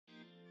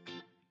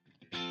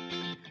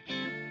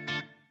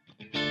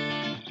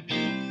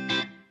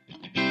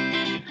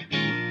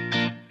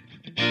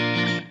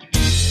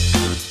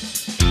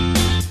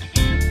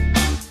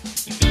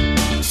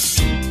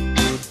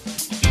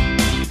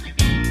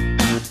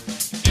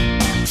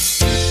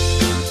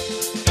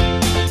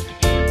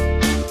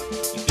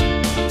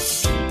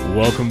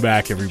Welcome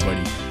back,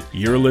 everybody.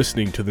 You're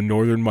listening to the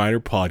Northern Miner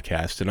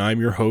Podcast, and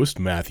I'm your host,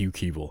 Matthew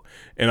Keeble.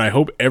 And I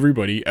hope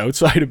everybody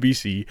outside of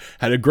BC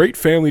had a great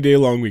family day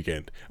long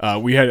weekend.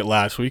 We had it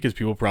last week, as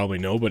people probably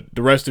know, but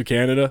the rest of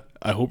Canada,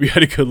 I hope you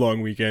had a good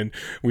long weekend.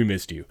 We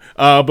missed you.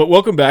 But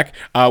welcome back.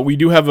 We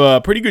do have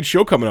a pretty good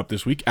show coming up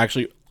this week.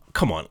 Actually,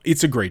 come on,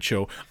 it's a great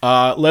show.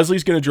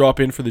 Leslie's going to drop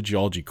in for the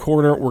Geology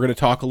Corner. We're going to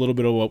talk a little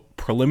bit about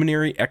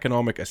preliminary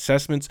economic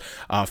assessments,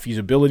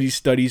 feasibility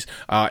studies,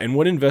 and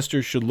what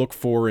investors should look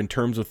for in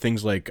terms of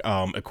things like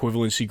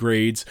equivalency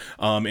grades,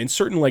 and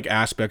certain like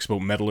aspects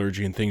about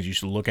metallurgy and things you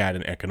should look at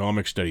in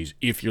economic studies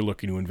if you're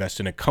looking to invest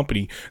in a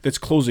company that's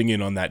closing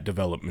in on that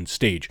development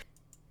stage.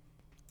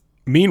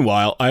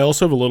 Meanwhile, I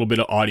also have a little bit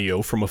of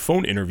audio from a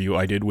phone interview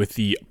I did with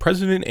the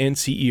president and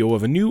CEO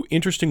of a new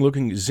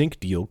interesting-looking zinc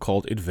deal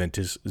called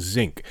Adventus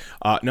Zinc.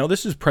 Now,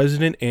 this is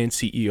president and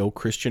CEO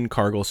Christian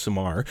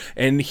Cargill-Samar,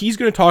 and he's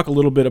going to talk a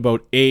little bit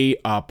about A,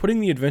 putting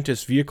the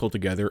Adventus vehicle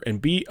together,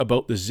 and B,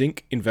 about the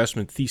zinc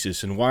investment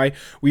thesis and why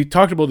we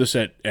talked about this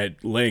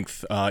at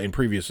length in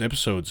previous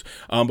episodes,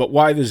 but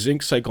why the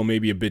zinc cycle may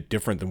be a bit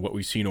different than what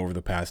we've seen over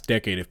the past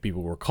decade. If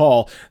people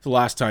recall, the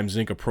last time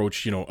zinc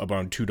approached,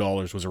 around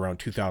 $2 was around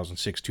 2007.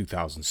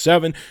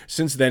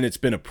 Since then, it's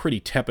been a pretty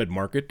tepid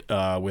market,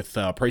 with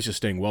prices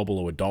staying well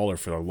below $1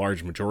 for a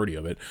large majority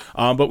of it.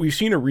 But we've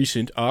seen a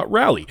recent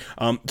rally.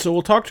 So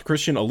we'll talk to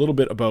Christian a little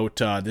bit about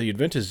the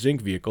Adventus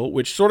Zinc vehicle,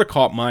 which sort of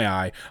caught my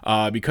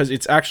eye because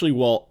it's actually,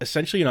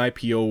 essentially an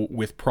IPO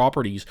with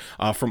properties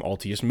from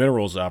Altius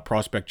Minerals, a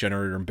prospect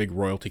generator and big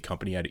royalty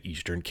company out of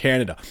Eastern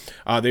Canada.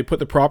 They put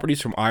the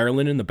properties from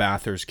Ireland and the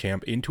Bathurst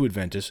camp into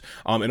Adventus,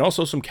 and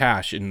also some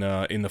cash in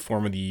the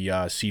form of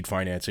the seed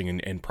financing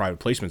and private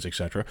placements,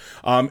 etc.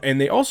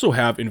 And they also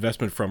have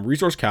investment from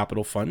Resource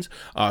Capital Funds,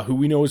 who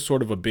we know is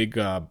sort of a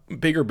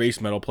bigger base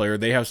metal player.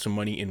 They have some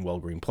money in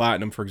Wellgreen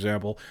Platinum, for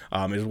example,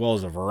 as well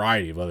as a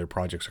variety of other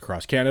projects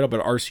across Canada, but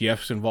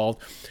RCF's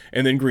involved.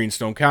 And then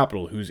Greenstone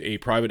Capital, who's a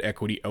private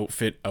equity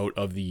outfit out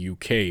of the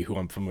UK, who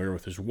I'm familiar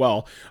with as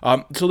well.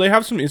 So they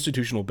have some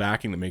institutional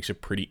backing that makes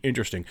it pretty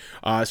interesting.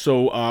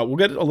 So we'll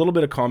get a little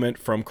bit of comment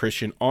from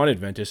Christian on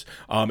Adventus,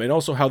 and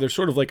also how they're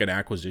sort of like an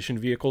acquisition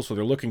vehicle. So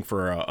they're looking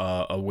for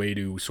a way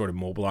to sort of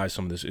mobilize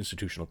some of this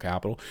institutional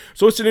capital.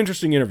 So it's an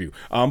interesting interview.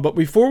 But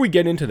before we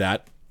get into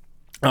that,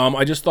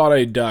 I just thought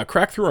I'd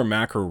crack through our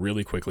macro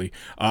really quickly,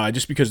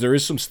 just because there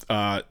is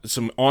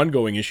some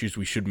ongoing issues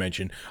we should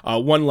mention.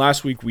 One,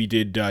 last week we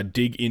did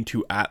dig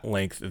into at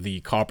length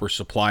the copper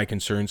supply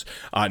concerns.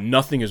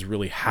 Nothing has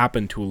really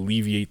happened to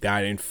alleviate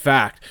that. In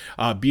fact,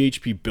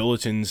 BHP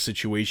Billiton's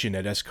situation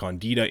at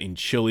Escondida in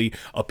Chile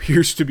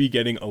appears to be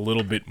getting a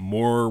little bit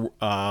more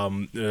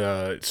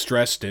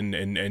stressed,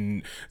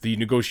 and the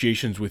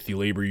negotiations with the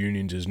labor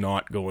unions is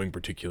not going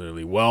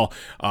particularly well.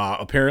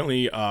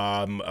 Apparently,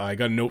 I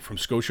got a note from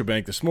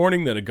Scotiabank this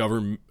morning that a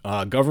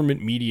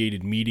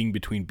government-mediated meeting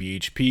between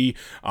BHP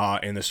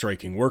and the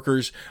striking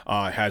workers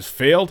has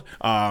failed.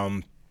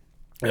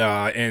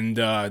 And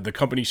the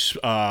company,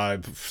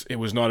 it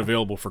was not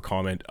available for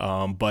comment.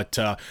 But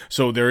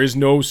so there is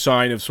no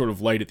sign of sort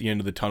of light at the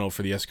end of the tunnel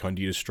for the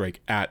Escondida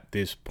strike at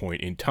this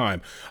point in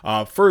time.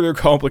 Further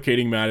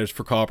complicating matters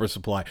for copper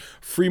supply,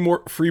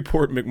 Freeport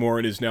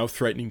McMoran is now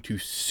threatening to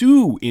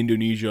sue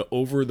Indonesia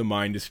over the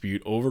mine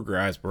dispute over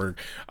Grasberg.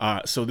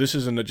 So this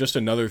is just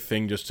another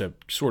thing just to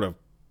sort of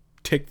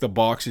tick the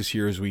boxes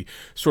here as we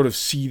sort of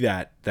see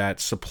that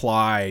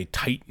supply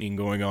tightening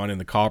going on in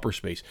the copper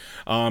space.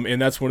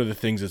 And that's one of the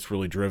things that's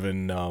really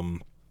driven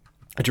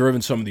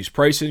some of these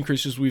price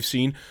increases we've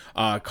seen.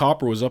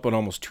 Copper was up at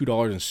almost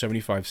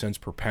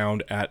 $2.75 per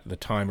pound at the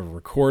time of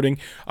recording.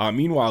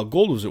 Meanwhile,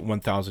 gold was at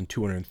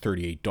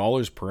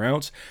 $1,238 per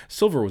ounce.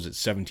 Silver was at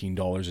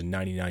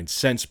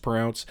 $17.99 per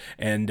ounce.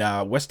 And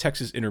West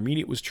Texas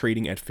Intermediate was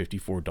trading at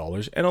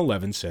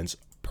 $54.11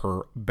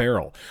 per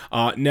barrel.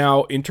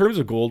 Now, in terms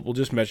of gold, we'll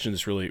just mention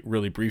this really,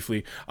 really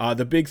briefly.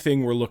 The big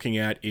thing we're looking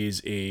at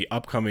is a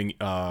upcoming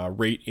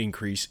rate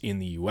increase in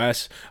the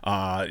U.S.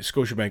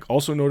 Scotiabank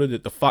also noted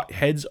that the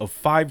heads of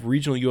 5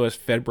 regional U.S.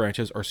 Fed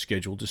branches are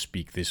scheduled to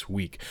speak this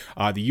week.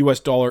 The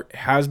U.S. dollar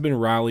has been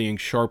rallying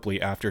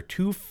sharply after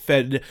 2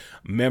 Fed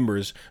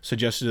members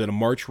suggested that a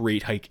March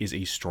rate hike is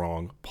a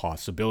strong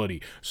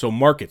possibility. So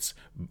markets,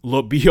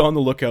 be on the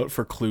lookout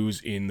for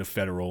clues in the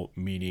federal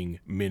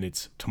meeting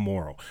minutes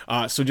tomorrow.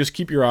 So just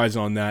keep your eyes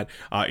on that.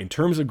 In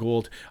terms of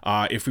gold,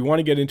 if we want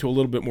to get into a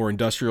little bit more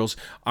industrials,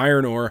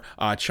 iron ore,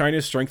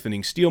 China's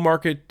strengthening steel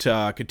market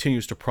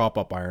continues to prop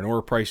up iron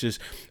ore prices.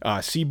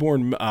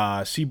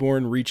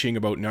 Seaborne reaching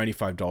about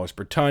 $95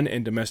 per ton,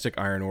 and domestic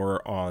iron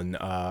ore on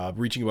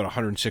reaching about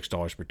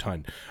 $106 per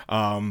ton.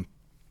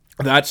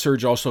 That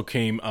surge also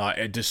came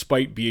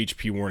despite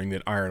BHP warning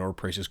that iron ore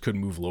prices could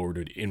move lower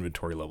to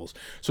inventory levels.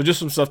 So just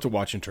some stuff to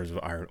watch in terms of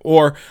iron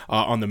ore.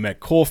 On the met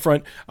coal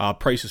front,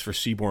 prices for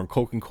seaborne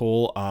coking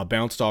coal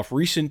bounced off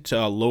recent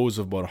lows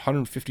of about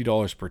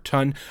 $150 per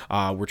ton.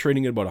 We're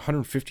trading at about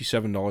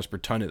 $157 per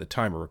ton at the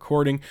time of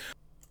recording.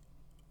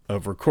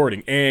 of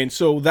recording. And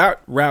so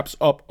that wraps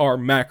up our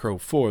macro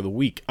for the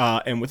week.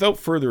 And without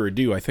further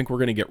ado, I think we're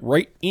going to get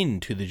right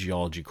into the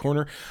Geology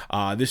Corner.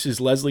 This is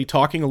Leslie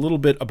talking a little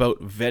bit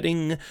about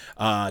vetting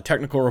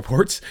technical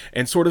reports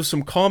and sort of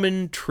some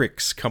common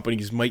tricks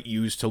companies might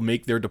use to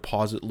make their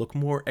deposit look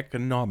more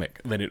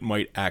economic than it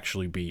might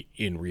actually be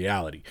in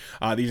reality.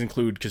 These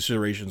include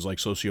considerations like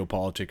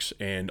sociopolitics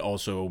and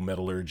also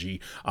metallurgy,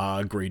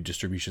 grade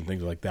distribution,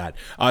 things like that.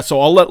 So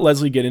I'll let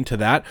Leslie get into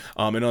that.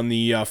 And on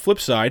the flip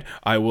side,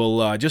 I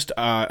will just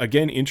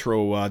again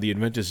intro the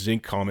Adventus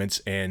Zinc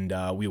comments, and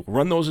we will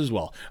run those as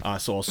well.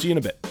 So I'll see you in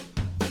a bit.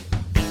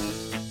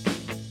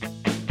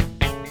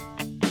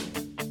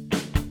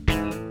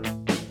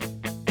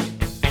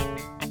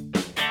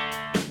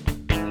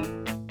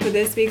 For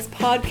this week's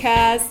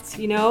podcast,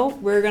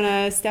 we're going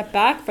to step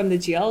back from the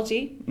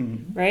geology,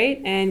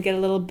 right, and get a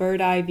little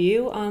bird eye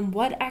view on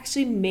what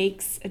actually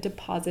makes a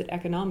deposit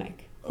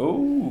economic.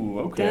 Oh,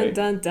 okay. Dun,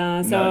 dun,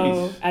 dun.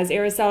 So, nice. As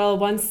Aristotle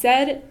once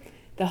said,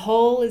 the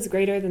whole is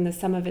greater than the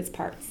sum of its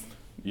parts.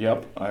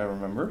 Yep, I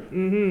remember.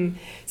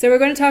 So we're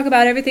going to talk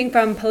about everything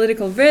from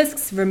political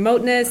risks,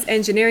 remoteness,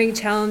 engineering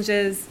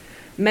challenges,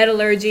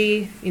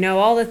 metallurgy,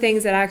 all the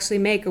things that actually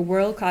make a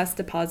world-class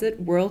deposit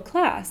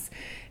world-class,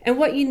 and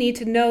what you need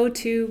to know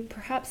to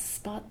perhaps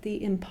spot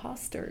the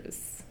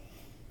imposters.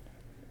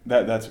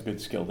 That's a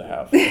good skill to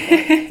have.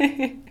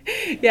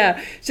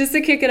 Yeah, just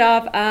to kick it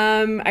off,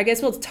 I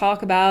guess we'll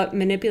talk about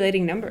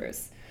manipulating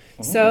numbers.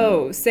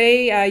 So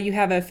say you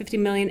have a 50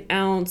 million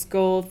ounce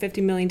gold,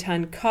 50 million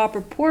ton copper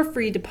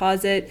porphyry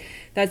deposit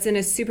that's in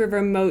a super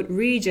remote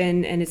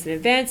region, and it's an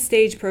advanced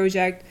stage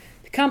project.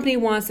 The company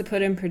wants to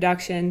put in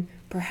production,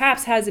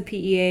 perhaps has a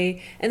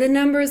PEA, and the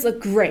numbers look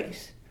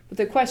great. But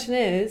the question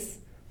is,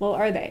 well,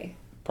 are they?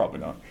 Probably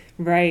not.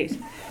 Right.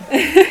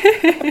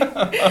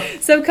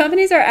 So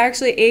companies are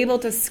actually able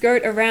to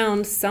skirt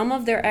around some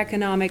of their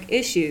economic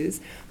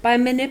issues by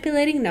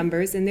manipulating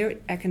numbers in their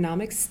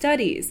economic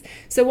studies.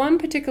 So one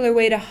particular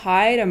way to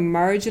hide a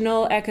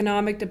marginal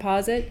economic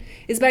deposit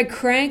is by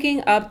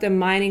cranking up the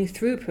mining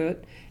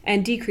throughput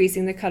and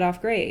decreasing the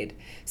cutoff grade.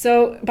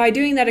 So by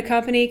doing that, a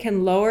company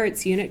can lower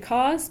its unit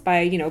cost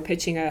by,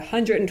 pitching a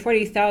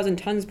 120,000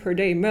 tons per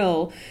day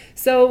mill.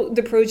 So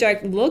the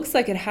project looks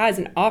like it has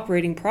an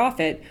operating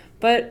profit,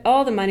 but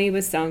all the money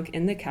was sunk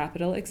in the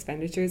capital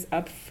expenditures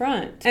up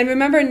front. And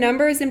remember,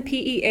 numbers in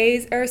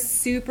PEAs are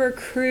super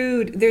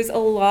crude. There's a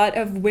lot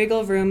of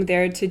wiggle room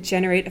there to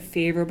generate a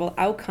favorable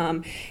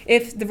outcome.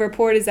 If the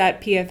report is at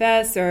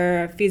PFS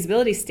or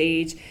feasibility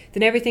stage,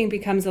 then everything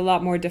becomes a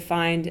lot more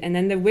defined. And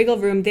then the wiggle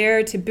room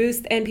there to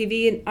boost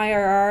NPV and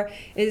IRR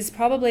is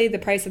probably the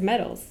price of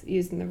metals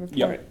used in the report.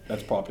 Yep,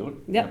 that's popular.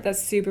 Yep,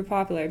 that's super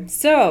popular.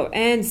 So,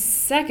 and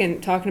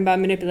second, talking about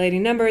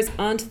manipulating numbers,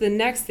 on to the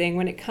next thing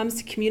when it comes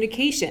to communication.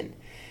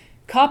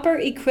 Copper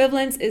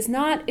equivalence is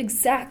not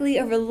exactly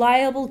a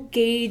reliable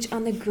gauge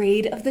on the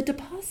grade of the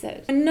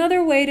deposit.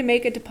 Another way to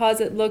make a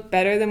deposit look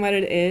better than what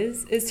it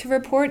is to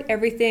report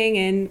everything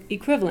in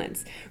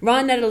equivalence.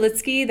 Ron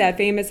Netolitzky, that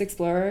famous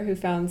explorer who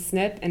found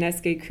Snip and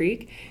Eskay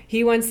Creek,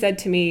 he once said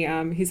to me,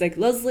 he's like,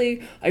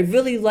 Leslie, I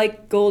really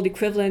like gold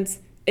equivalence.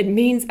 It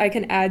means I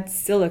can add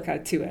silica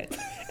to it.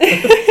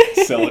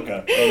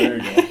 Silica. Oh, there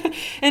you go.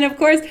 And of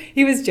course,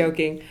 he was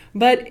joking.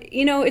 But,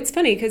 it's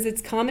funny because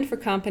it's common for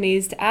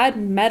companies to add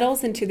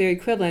metals into their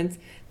equivalents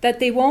that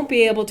they won't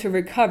be able to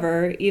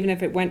recover, even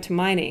if it went to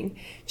mining,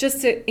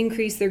 just to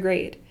increase their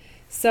grade.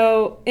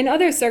 So in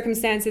other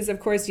circumstances, of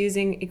course,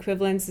 using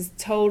equivalents is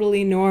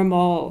totally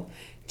normal.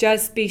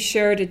 Just be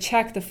sure to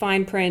check the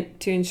fine print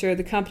to ensure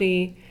the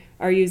company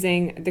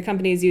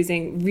is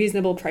using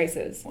reasonable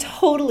prices.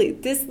 Totally.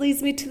 This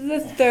leads me to the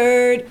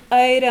third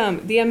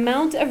item. The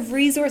amount of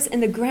resource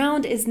in the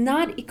ground is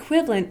not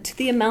equivalent to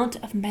the amount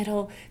of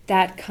metal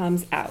that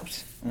comes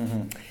out.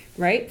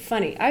 Right?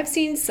 Funny. I've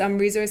seen some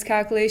resource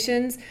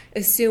calculations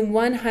assume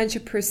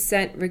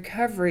 100%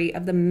 recovery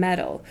of the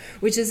metal,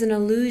 which is an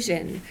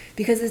illusion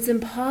because it's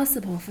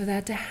impossible for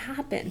that to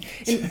happen.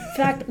 In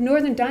fact,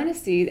 Northern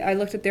Dynasty, I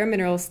looked at their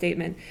mineral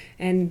statement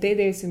and they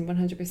assume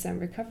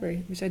 100%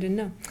 recovery, which I didn't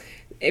know.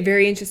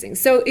 Very interesting.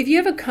 So if you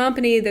have a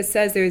company that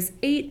says there's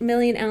 8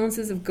 million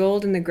ounces of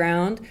gold in the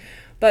ground,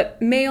 but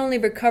may only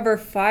recover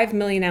 5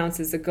 million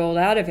ounces of gold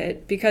out of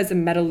it because of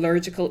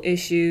metallurgical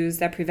issues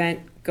that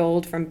prevent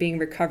gold from being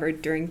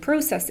recovered during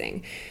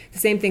processing. The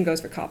same thing goes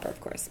for copper, of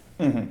course.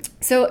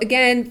 So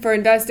again, for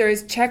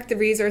investors, check the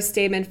resource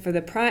statement for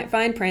the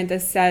fine print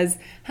that says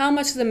how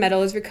much of the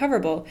metal is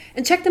recoverable,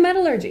 and check the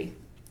metallurgy,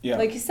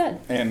 like you said.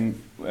 And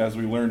as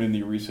we learned in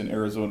the recent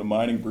Arizona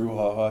mining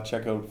brouhaha,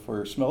 check out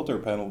for smelter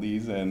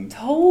penalties and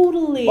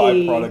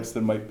byproducts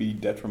that might be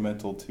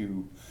detrimental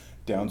to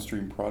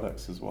downstream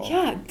products as well.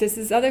 Yeah, this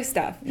is other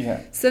stuff.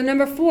 Yeah. So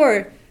number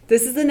 4,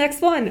 this is the next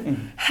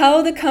one.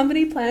 How the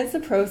company plans to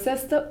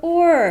process the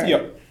ore.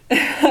 Yep.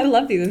 I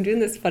love these. I'm doing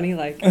this funny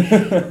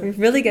I'm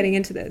really getting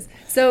into this.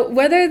 So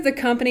whether the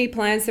company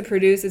plans to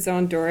produce its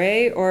own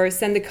doré or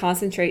send the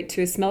concentrate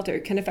to a smelter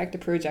can affect the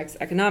project's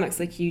economics,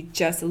 like you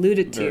just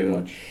alluded to. Very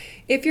much.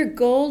 If your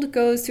gold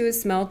goes to a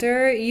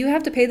smelter, you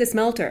have to pay the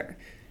smelter.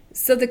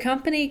 So the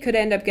company could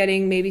end up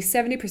getting maybe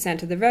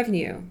 70% of the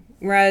revenue.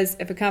 Whereas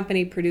if a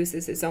company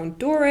produces its own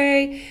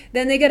doré,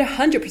 then they get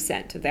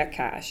 100% of that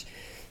cash.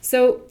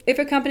 So if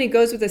a company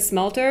goes with a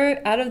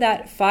smelter, out of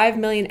that 5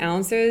 million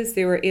ounces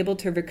they were able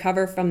to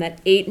recover from that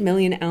 8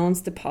 million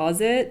ounce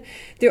deposit,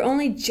 they're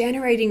only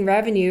generating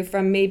revenue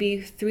from maybe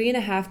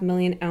 3.5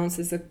 million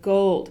ounces of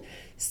gold.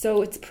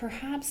 So it's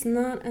perhaps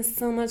not as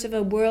so much of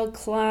a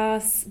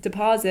world-class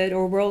deposit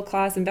or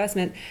world-class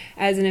investment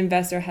as an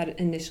investor had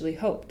initially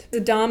hoped.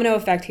 The domino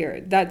effect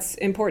here, that's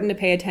important to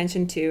pay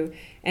attention to,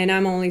 and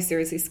I'm only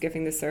seriously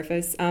skipping the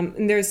surface.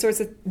 And these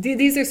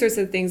are sorts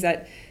of things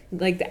that,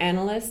 like the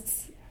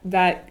analysts,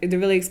 that the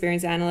really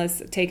experienced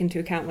analysts take into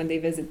account when they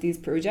visit these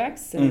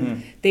projects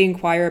and they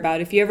inquire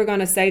about. If you ever go on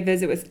a site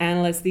visit with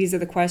analysts, these are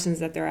the questions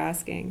that they're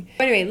asking.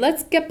 Anyway,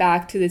 let's get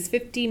back to this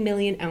 50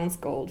 million ounce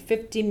gold,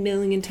 50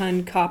 million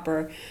ton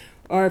copper,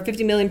 or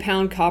 50 million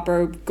pound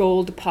copper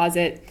gold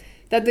deposit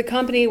that the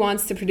company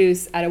wants to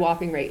produce at a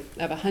whopping rate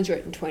of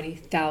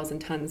 120,000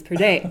 tons per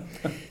day.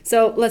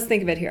 So let's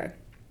think of it here.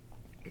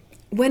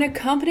 When a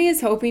company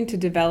is hoping to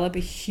develop a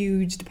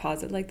huge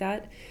deposit like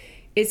that,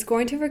 it's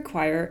going to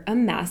require a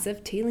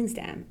massive tailings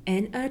dam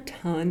and a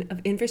ton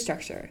of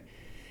infrastructure.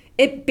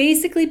 It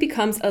basically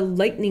becomes a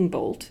lightning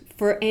bolt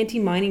for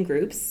anti-mining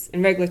groups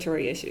and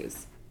regulatory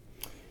issues.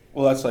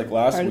 Well, that's like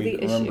last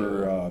week.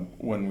 Remember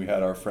when we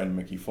had our friend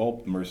Mickey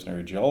Fulp, the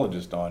mercenary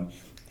geologist, on,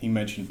 he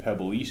mentioned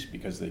Pebble East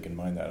because they can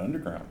mine that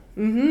underground,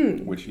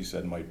 which he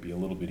said might be a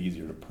little bit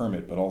easier to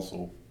permit, but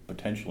also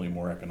potentially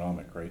more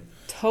economic, right?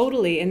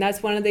 Totally, and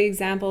that's one of the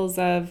examples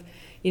of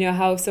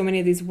how so many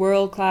of these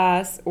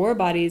world-class ore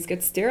bodies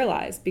get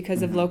sterilized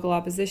because of local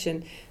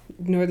opposition.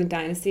 Northern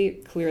Dynasty,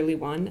 clearly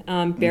one.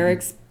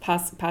 Barrick's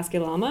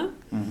Pascua-Lama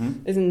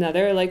is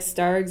another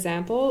star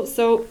example.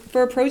 So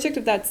for a project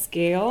of that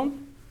scale,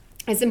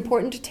 it's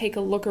important to take a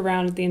look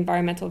around at the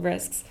environmental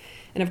risks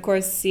and, of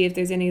course, see if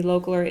there's any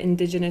local or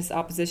indigenous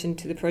opposition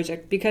to the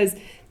project, because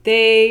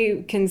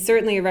they can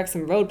certainly erect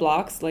some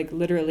roadblocks,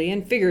 literally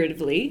and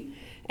figuratively,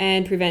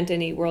 and prevent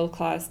any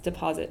world-class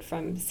deposit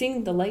from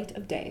seeing the light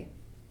of day.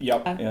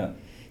 Yep.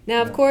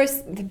 Now, of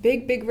course, the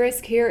big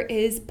risk here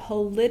is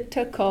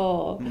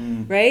political,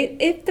 right?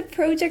 If the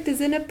project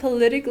is in a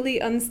politically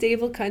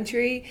unstable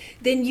country,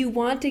 then you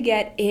want to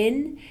get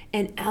in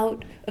and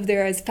out of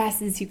there as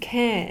fast as you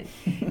can.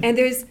 And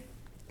there's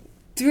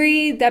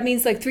three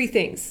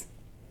things.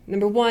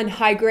 Number one,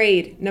 high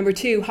grade. Number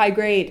two, high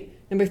grade.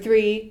 Number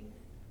three,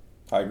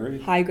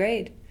 high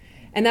grade.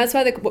 And that's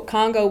why the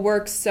Congo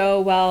works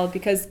so well,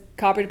 because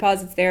copper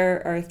deposits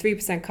there are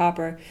 3%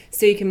 copper.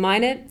 So you can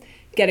mine it,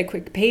 get a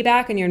quick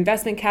payback on your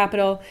investment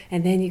capital,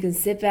 and then you can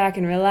sit back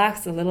and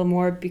relax a little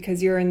more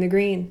because you're in the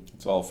green.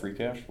 It's all free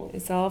cash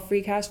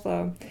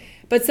flow.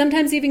 But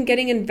sometimes even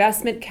getting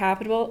investment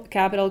capital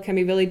can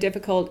be really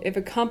difficult if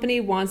a company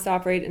wants to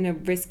operate in a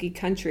risky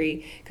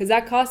country, because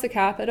that cost of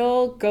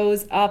capital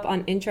goes up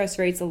on interest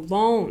rates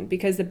alone,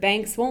 because the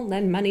banks won't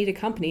lend money to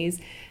companies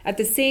at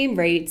the same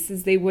rates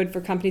as they would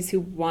for companies who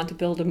want to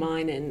build a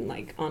mine in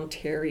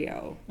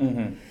Ontario.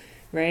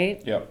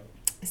 Right? Yep.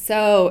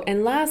 So,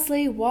 and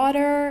lastly,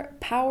 water,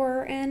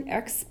 power, and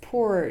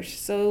export.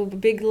 So, a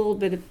big little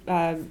bit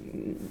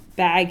of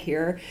bag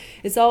here.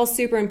 It's all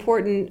super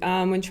important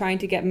when trying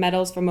to get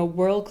metals from a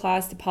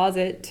world-class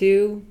deposit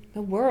to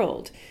the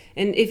world.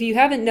 And if you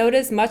haven't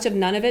noticed, much of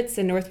none of it's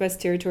in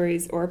Northwest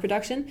Territories ore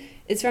production.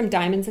 It's from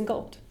diamonds and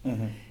gold.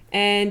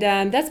 And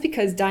that's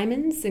because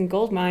diamonds and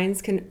gold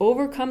mines can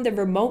overcome the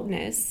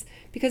remoteness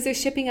because they're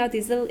shipping out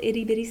these little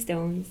itty-bitty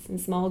stones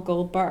and small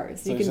gold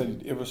bars. So you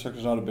said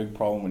infrastructure's not a big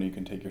problem when you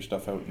can take your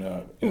stuff out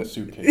in a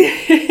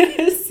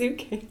suitcase.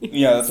 Suitcase.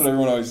 Yeah, that's what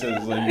everyone always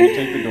says. You can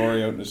take the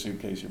dory out in a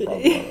suitcase, you're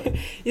probably all right.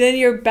 Then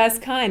your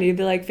best kind. You'd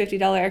be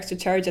 $50 extra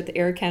charge at the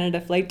Air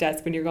Canada flight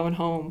desk when you're going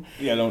home.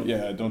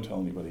 Don't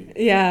tell anybody.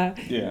 Yeah,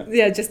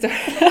 just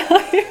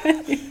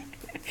don't.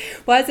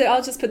 Why is it?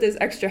 I'll just put this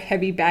extra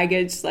heavy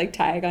baggage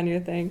tag on your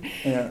thing.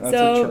 Yeah, that's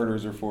what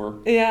charters are for.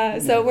 Yeah.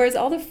 So whereas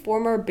all the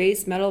former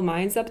base metal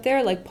mines up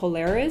there, like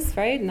Polaris,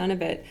 right? None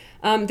of it.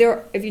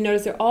 If you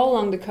notice, they're all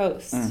along the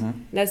coast.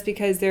 That's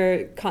because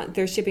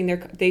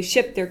they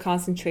ship their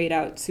concentrate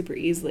out super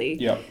easily.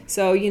 Yep.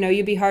 So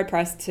you'd be hard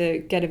pressed to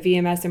get a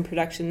VMS in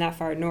production that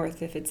far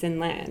north if it's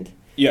inland.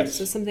 Yes.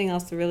 So something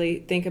else to really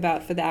think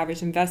about for the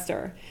average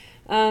investor.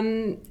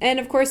 And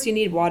of course, you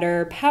need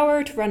water,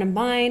 power to run a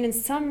mine, and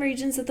some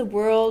regions of the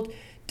world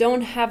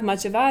don't have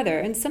much of either,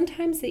 and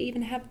sometimes they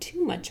even have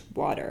too much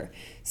water.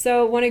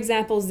 So one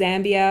example,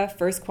 Zambia,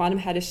 First Quantum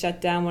had to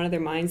shut down one of their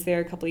mines there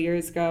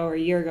a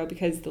year ago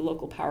because the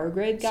local power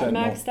grid got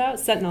maxed out.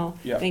 Sentinel,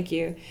 thank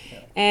you. Yeah.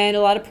 And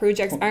a lot of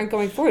projects aren't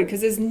going forward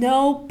because there's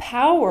no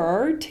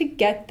power to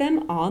get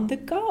them on the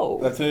go.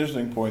 That's an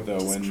interesting point,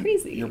 though, when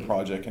crazy. Your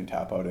project can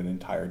tap out an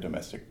entire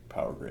domestic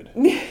power grid.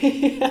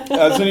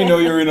 That's when you know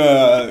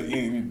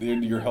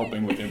you're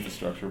helping with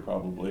infrastructure,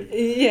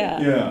 probably.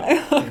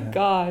 Yeah. Oh,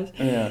 gosh.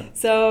 Yeah.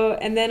 So,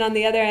 and then on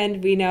the other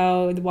end, we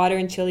know the water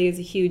in Chile is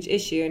a huge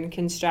issue. issue and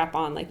can strap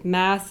on like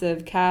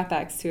massive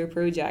capex to a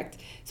project,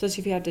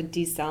 especially if you have to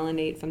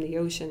desalinate from the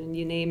ocean and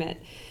you name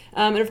it.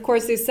 And of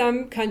course, there's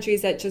some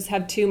countries that just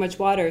have too much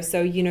water.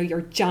 So,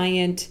 your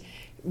giant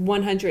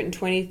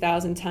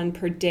 120,000 ton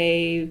per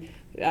day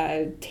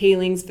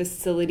tailings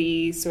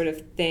facility sort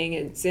of thing.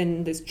 It's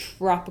in this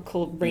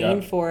tropical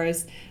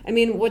rainforest. Yeah. I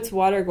mean, what's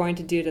water going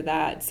to do to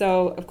that?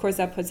 So, of course,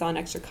 that puts on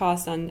extra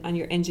cost on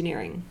your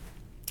engineering.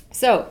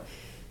 So,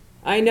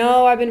 I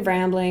know I've been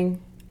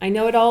rambling. I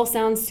know it all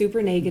sounds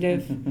super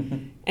negative.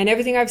 And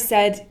everything I've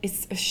said,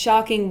 it's a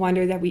shocking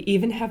wonder that we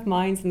even have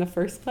minds in the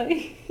first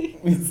place.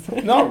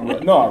 Not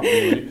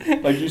really.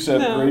 Like you said,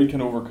 grade can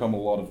overcome a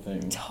lot of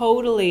things.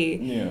 Totally.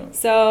 Yeah.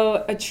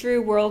 So a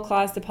true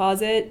world-class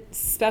deposit,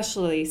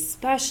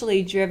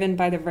 especially driven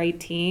by the right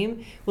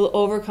team, will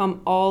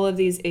overcome all of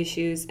these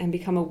issues and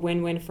become a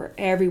win-win for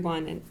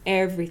everyone and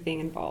everything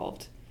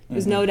involved.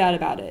 There's no doubt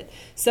about it.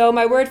 So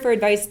my word for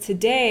advice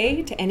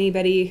today to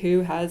anybody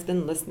who has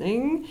been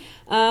listening,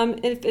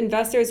 if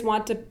investors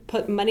want to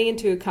put money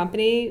into a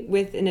company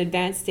with an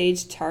advanced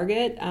stage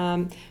target,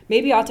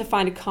 maybe you ought to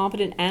find a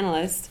competent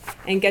analyst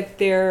and get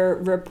their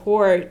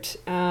report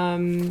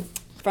from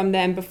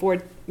them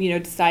before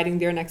deciding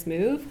their next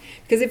move.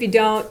 Because if you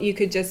don't, you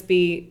could just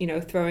be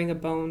throwing a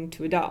bone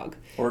to a dog.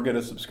 Or get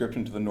a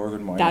subscription to the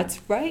Northern Miner.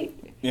 That's right.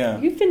 Yeah.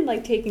 You've been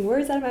taking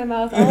words out of my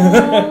mouth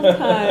all the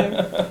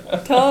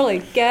time. Totally.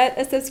 Get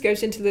a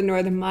subscription to the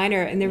Northern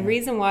Miner. And the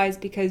reason why is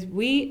because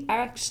we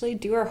actually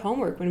do our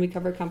homework when we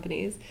cover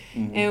companies.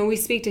 Mm-hmm. And we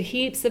speak to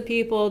heaps of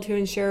people to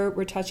ensure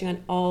we're touching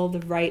on all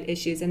the right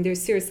issues. And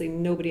there's seriously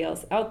nobody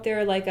else out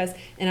there like us.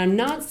 And I'm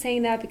not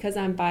saying that because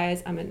I'm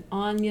biased. I'm an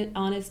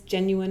honest,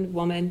 genuine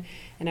woman.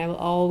 And I will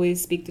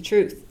always speak the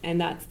truth. And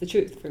that's the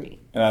truth for me.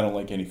 And I don't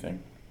like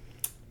anything.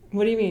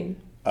 What do you mean?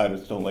 I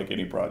just don't like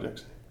any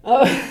projects.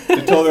 Oh.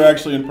 Until they're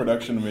actually in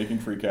production and making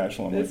free cash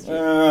flow. I'm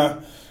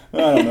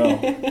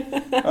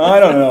I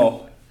don't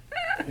know.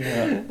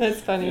 Yeah. That's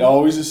funny. You're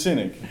always a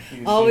cynic.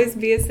 Always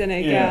be a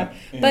cynic, yeah.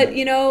 But,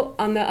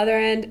 on the other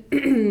end,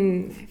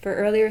 for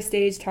earlier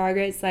stage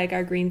targets like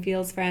our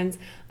Greenfields friends,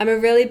 I'm a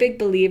really big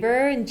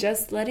believer in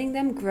just letting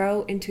them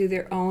grow into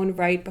their own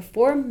right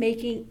before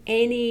making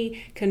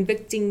any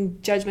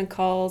convicting judgment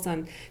calls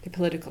on the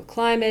political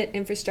climate,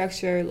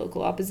 infrastructure,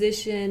 local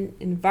opposition,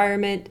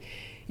 environment.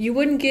 You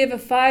wouldn't give a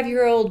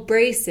 5-year-old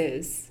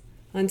braces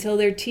until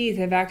their teeth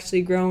have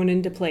actually grown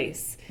into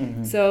place.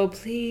 Mm-hmm. So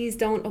please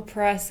don't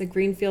oppress a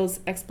Greenfields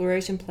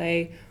exploration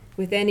play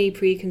with any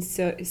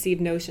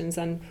preconceived notions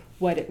on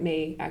what it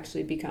may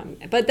actually become.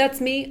 But that's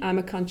me. I'm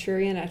a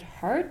contrarian at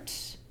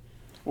heart.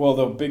 Well,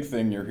 the big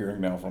thing you're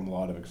hearing now from a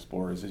lot of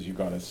explorers is you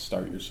got to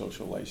start your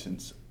social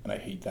license. And I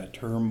hate that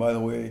term, by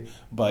the way,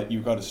 but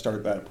you've got to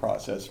start that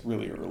process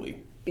really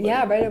early.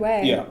 Right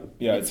away.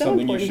 Yeah, it's so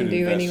something you should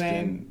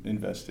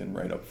invest in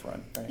right up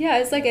front. Right? Yeah,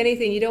 it's like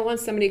anything. You don't want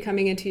somebody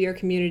coming into your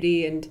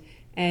community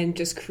and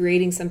just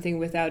creating something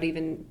without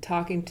even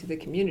talking to the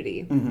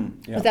community,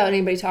 without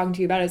anybody talking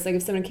to you about it. It's like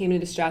if someone came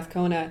into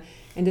Strathcona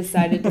and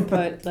decided to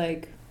put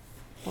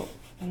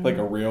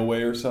a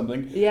railway or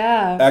something.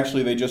 Yeah.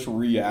 Actually, they just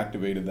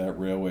reactivated that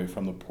railway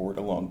from the port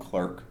along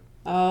Clark.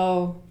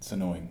 Oh. It's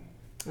annoying.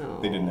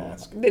 Oh. They didn't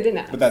ask.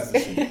 But that's the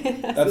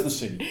city. That's the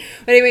city.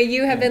 But anyway,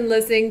 you have been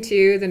listening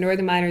to the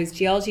Northern Miners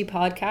Geology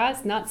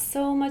Podcast. Not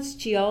so much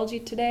geology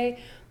today,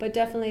 but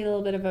definitely a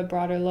little bit of a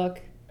broader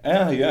look.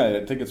 Yeah,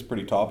 I think it's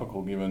pretty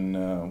topical given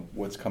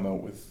what's come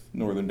out with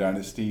Northern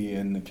Dynasty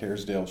and the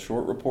Kerrisdale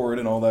Short Report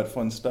and all that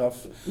fun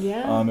stuff.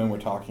 Yeah. And we're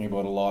talking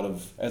about a lot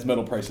of, as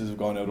metal prices have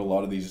gone out, a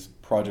lot of these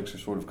projects are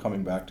sort of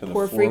coming back to the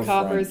forefront. Porphyry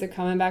coppers are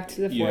coming back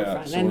to the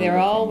forefront. And they're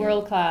all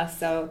world class,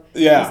 so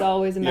it's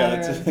always a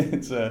matter of...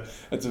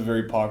 It's a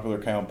very popular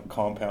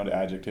compound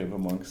adjective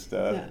amongst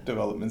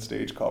development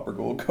stage copper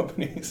gold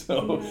companies.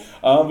 So,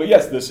 but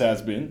yes, this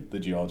has been the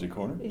Geology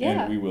Corner,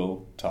 and we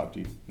will talk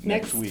to you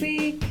next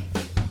week.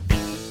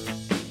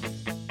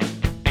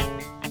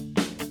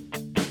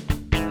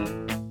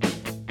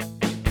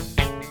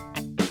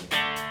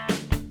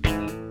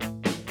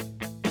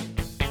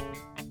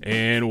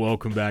 And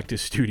welcome back to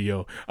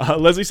studio.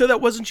 Leslie said that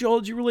wasn't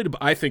geology related,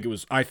 but I think it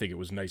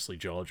was nicely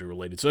geology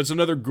related. So it's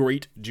another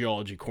great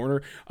geology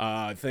corner.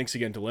 Thanks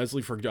again to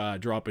Leslie for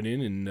dropping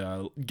in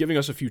and giving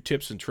us a few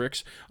tips and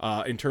tricks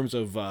in terms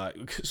of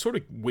sort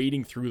of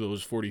wading through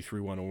those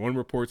 43-101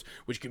 reports,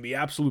 which can be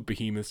absolute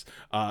behemoths.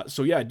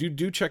 So yeah,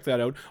 do check that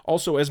out.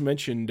 Also, as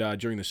mentioned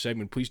during the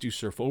segment, please do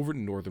surf over to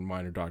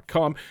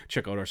northernminer.com.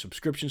 Check out our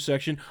subscription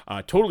section.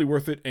 Totally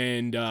worth it,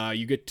 and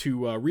you get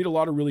to read a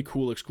lot of really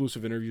cool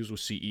exclusive interviews with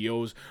CEOs.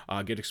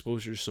 Get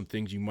exposure to some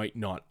things you might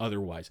not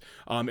otherwise.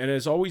 And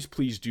as always,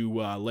 please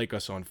do like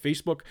us on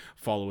Facebook,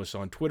 follow us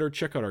on Twitter,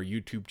 check out our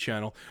YouTube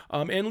channel,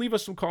 and leave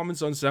us some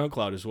comments on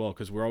SoundCloud as well,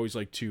 because we always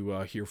like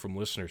to hear from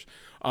listeners.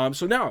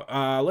 So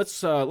now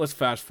let's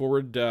fast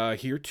forward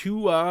here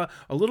to a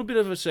little bit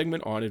of a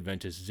segment on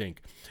Adventus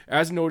Zinc.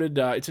 As noted,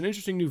 it's an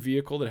interesting new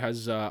vehicle that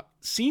has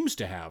seems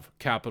to have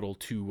capital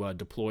to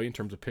deploy in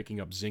terms of picking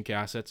up zinc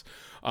assets.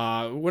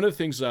 One of the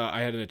things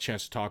I had a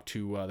chance to talk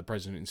to the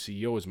president and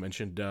CEO, as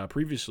mentioned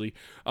previously,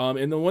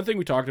 and the one thing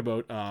we talked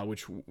about,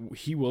 which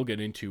he will get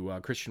into,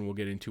 Christian will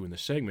get into in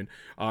this segment,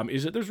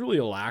 is that there's really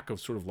a lack of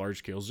sort of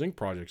large-scale zinc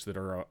projects that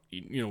are,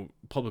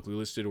 publicly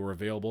listed or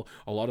available.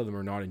 A lot of them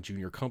are not in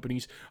junior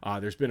companies.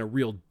 There's been a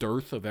real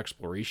dearth of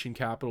exploration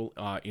capital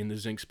in the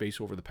zinc space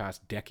over the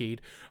past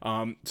decade.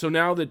 So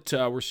now that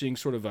we're seeing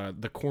sort of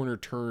the corner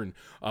turn,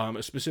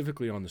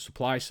 specifically on the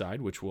supply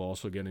side, which we'll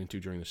also get into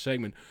during the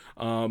segment,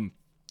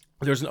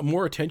 there's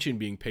more attention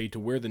being paid to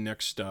where the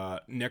next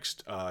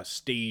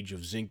stage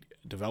of zinc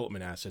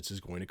development assets is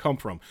going to come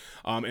from.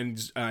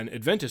 And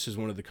Adventus is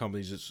one of the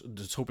companies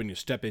that's hoping to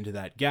step into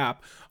that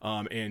gap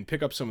and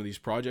pick up some of these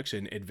projects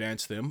and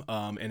advance them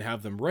and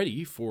have them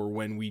ready for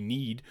when we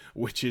need,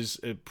 which is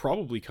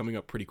probably coming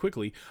up pretty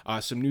quickly,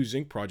 some new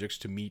zinc projects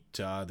to meet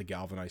the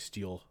galvanized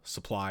steel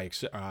supply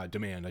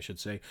demand, I should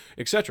say,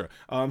 etc.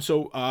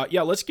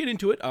 Let's get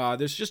into it.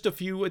 There's just a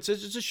few. It's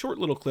a short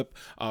little clip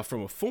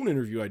from a phone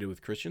interview I did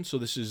with Christian. So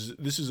this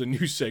is a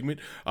new segment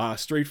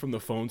straight from the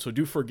phone. So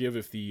do forgive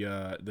if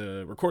the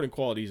recording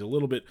quality is a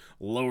little bit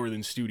lower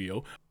than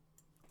studio.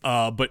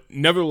 But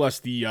nevertheless,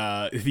 the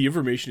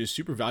information is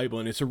super valuable,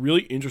 and it's a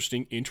really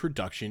interesting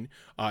introduction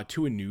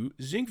to a new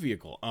zinc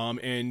vehicle.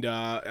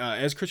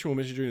 As Christian will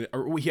mention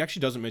he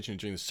actually doesn't mention it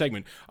during the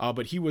segment,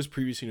 but he was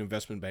previously an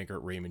investment banker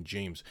at Raymond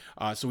James,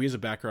 so he has a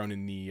background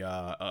in the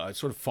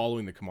sort of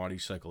following the commodity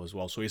cycle as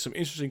well. So he has some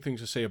interesting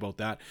things to say about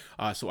that.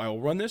 So I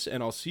will run this,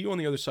 and I'll see you on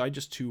the other side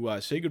just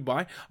to say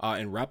goodbye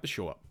and wrap the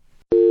show up.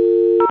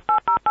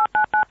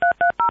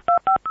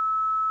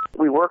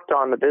 We worked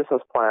on the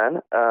business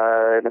plan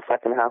in the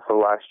second half of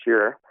last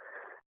year,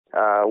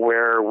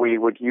 where we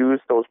would use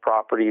those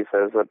properties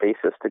as a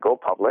basis to go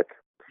public.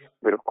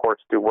 We'd, of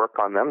course, do work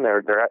on them.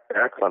 They're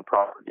excellent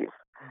properties.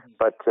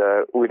 But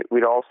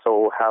we'd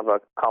also have a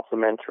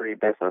complementary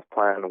business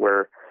plan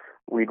where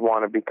we'd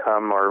want to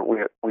become, or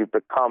we've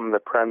become,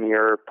 the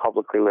premier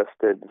publicly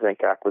listed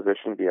zinc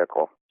acquisition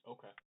vehicle.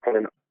 Okay.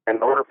 And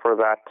in order for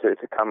that to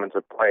come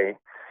into play,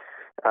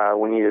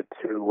 we needed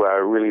to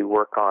really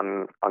work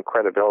on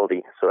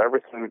credibility. So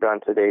everything we've done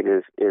to date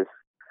is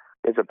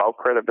about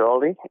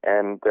credibility,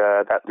 and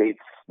that leads,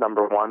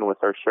 number one, with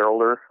our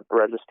shareholder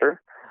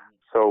register.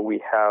 So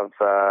we have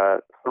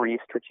 3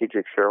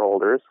 strategic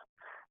shareholders.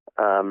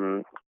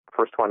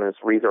 First one is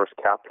Resource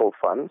Capital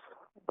Funds,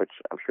 which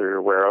I'm sure you're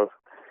aware of.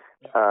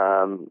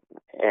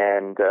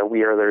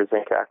 We are their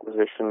zinc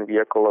acquisition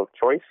vehicle of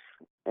choice.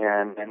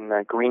 And then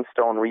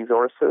Greenstone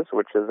Resources,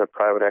 which is a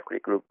private equity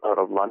group out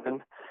of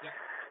London,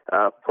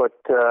 put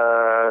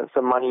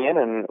some money in,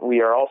 and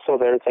we are also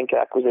their zinc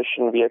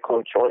acquisition vehicle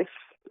of choice.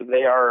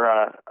 They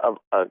are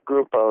a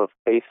group of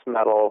base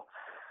metal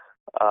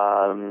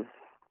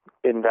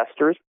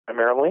investors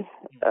primarily,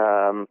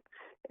 and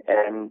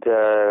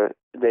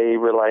they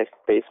realize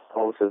base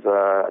metals is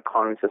a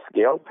economies of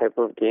scale type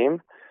of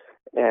game.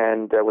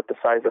 And with the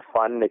size of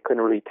fund, they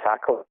couldn't really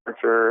tackle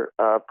larger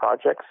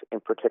projects, in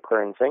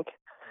particular in zinc.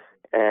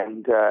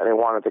 And they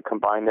wanted to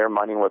combine their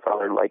money with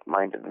other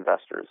like-minded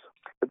investors.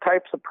 The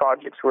types of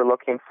projects we're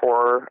looking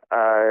for,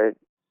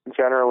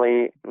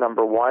 generally,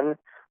 number one,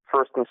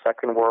 first and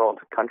second world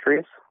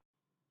countries.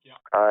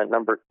 Yeah.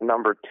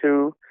 Number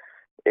two,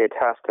 it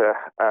has to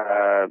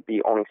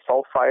be only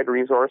sulfide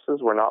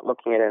resources. We're not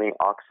looking at any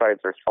oxides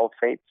or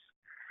sulfates.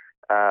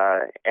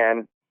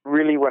 And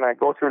really, when I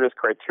go through this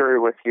criteria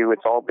with you,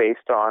 it's all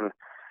based on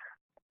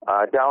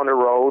down the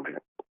road.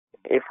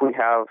 If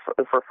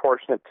we're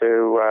fortunate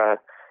to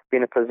be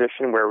in a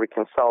position where we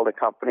can sell the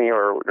company,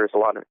 or there's a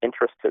lot of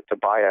interest to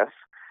buy us,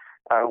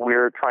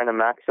 we're trying to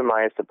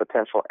maximize the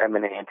potential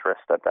M&A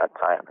interest at that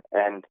time.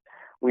 And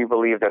we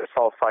believe that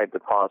sulfide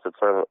deposits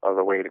are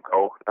the way to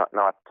go,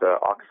 not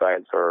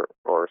oxides or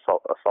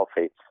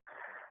sulfates.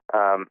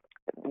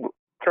 In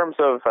terms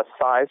of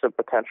size of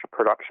potential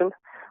production,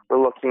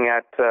 we're looking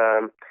at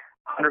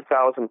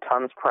 100,000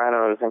 tons per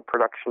annum of zinc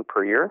production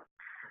per year.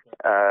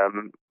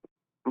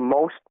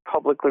 Most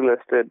publicly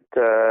listed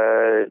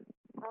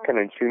kind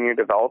of junior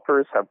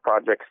developers have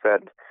projects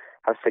that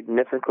have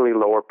significantly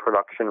lower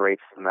production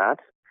rates than that.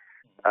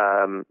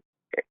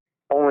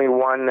 Only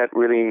one that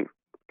really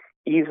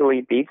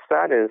easily beats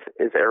that is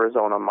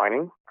Arizona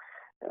Mining.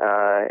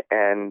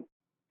 And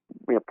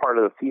part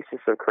of the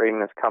thesis of creating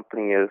this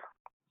company is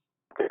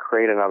to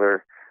create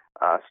another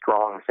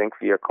strong zinc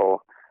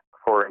vehicle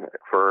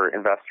for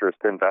investors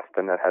to invest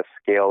in that has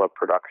scale of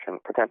production,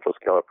 potential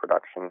scale of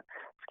production,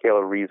 scale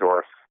of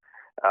resource,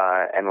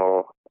 and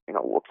will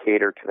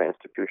cater to the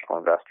institutional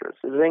investors.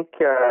 Zinc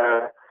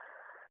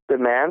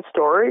demand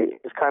story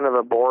is kind of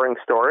a boring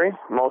story.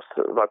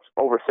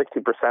 Over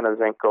 60% of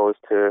zinc goes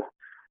to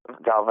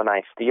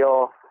galvanized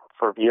steel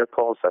for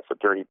vehicles. That's a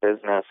dirty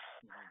business.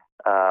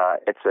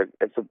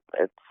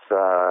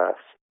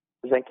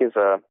 Zinc is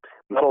a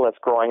metal that's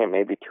growing at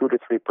maybe 2 to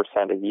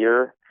 3% a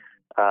year.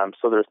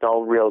 So there's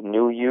no real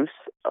new use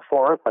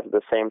for it, but at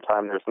the same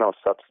time, there's no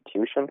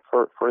substitution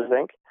for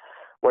zinc.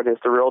 What is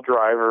the real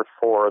driver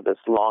for this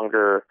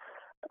longer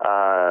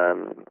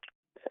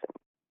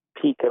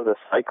peak of the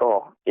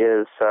cycle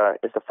is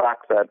the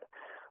fact that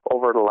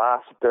over the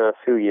last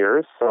few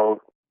years,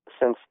 so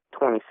since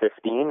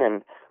 2015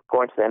 and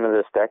going to the end of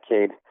this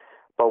decade,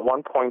 about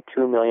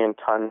 1.2 million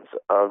tons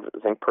of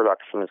zinc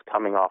production is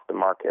coming off the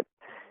market.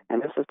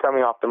 And this is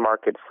coming off the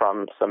market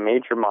from some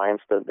major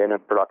mines that have been in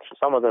production,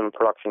 some of them in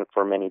production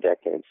for many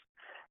decades.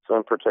 So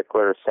in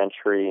particular,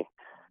 Century,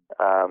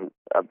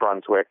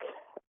 Brunswick,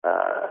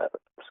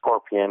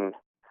 Scorpion,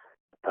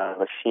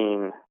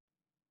 Lachine.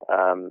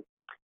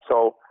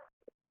 So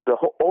the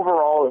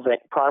overall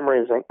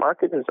primary zinc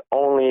market is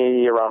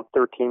only around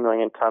 13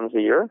 million tons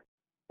a year,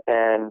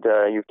 and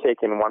you've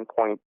taken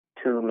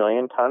 1.2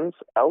 million tons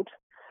out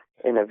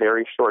in a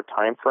very short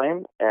time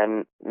frame,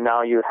 and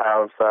now you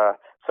have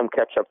some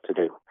catch up to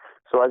do.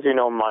 So as you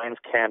know, mines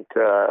can't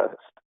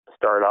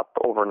start up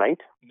overnight,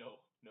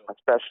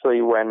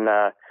 especially when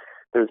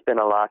there's been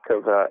a lack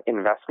of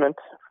investment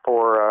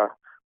for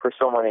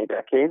so many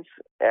decades,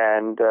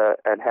 and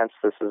hence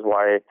this is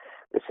why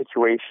the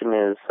situation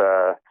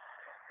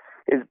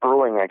is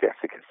brewing, I guess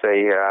you could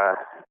say.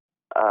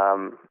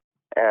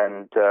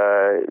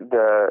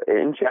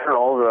 In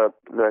general,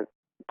 the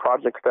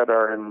projects that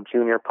are in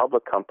junior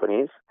public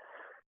companies,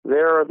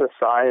 they're the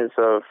size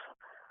of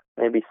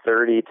maybe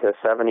 30 to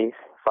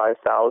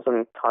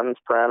 75,000 tons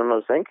per annum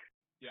of zinc.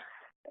 Yeah.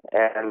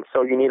 And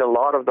so you need a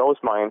lot of those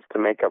mines to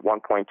make up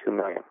 1.2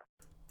 million.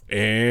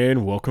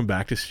 And welcome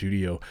back to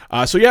studio.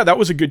 So yeah, that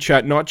was a good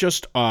chat, not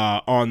just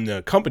on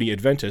the company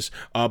Adventus,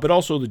 but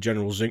also the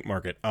general zinc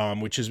market,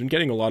 which has been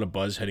getting a lot of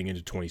buzz heading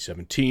into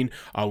 2017.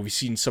 We've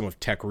seen some of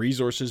Teck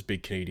Resources,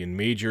 big Canadian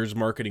majors,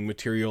 marketing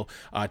material,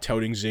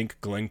 touting zinc.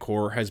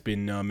 Glencore has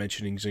been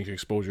mentioning zinc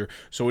exposure.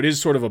 So it is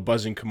sort of a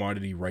buzzing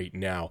commodity right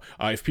now.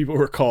 If people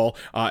recall,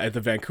 at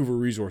the Vancouver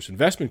Resource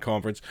Investment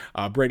Conference,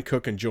 Brent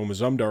Cook and Joe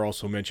Mazumdar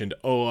also mentioned,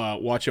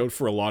 watch out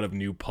for a lot of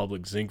new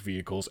public zinc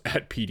vehicles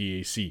at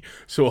PDAC.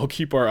 So I'll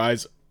keep our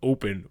eyes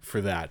open for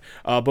that.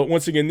 But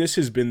once again, this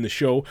has been the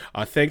show.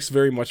 Thanks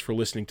very much for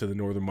listening to the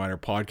Northern Miner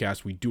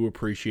podcast. We do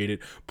appreciate it.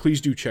 Please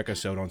do check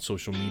us out on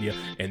social media.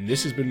 And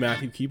this has been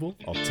Matthew Keeble.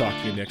 I'll talk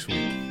to you next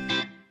week.